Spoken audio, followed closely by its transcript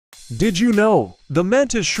Did you know, the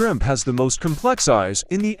mantis shrimp has the most complex eyes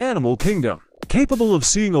in the animal kingdom, capable of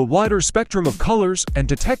seeing a wider spectrum of colors and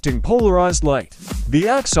detecting polarized light. The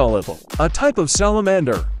axolotl, a type of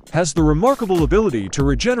salamander, has the remarkable ability to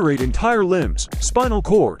regenerate entire limbs, spinal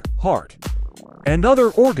cord, heart, and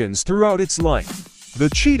other organs throughout its life. The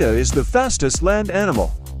cheetah is the fastest land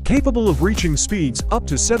animal, capable of reaching speeds up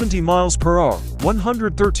to 70 miles per hour,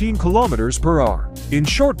 113 kilometers per hour, in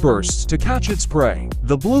short bursts to catch its prey.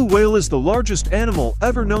 The blue whale is the largest animal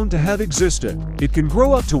ever known to have existed. It can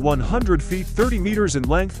grow up to 100 feet 30 meters in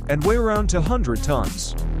length and weigh around 100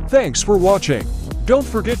 tons. Thanks for watching. Don't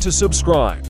forget to subscribe.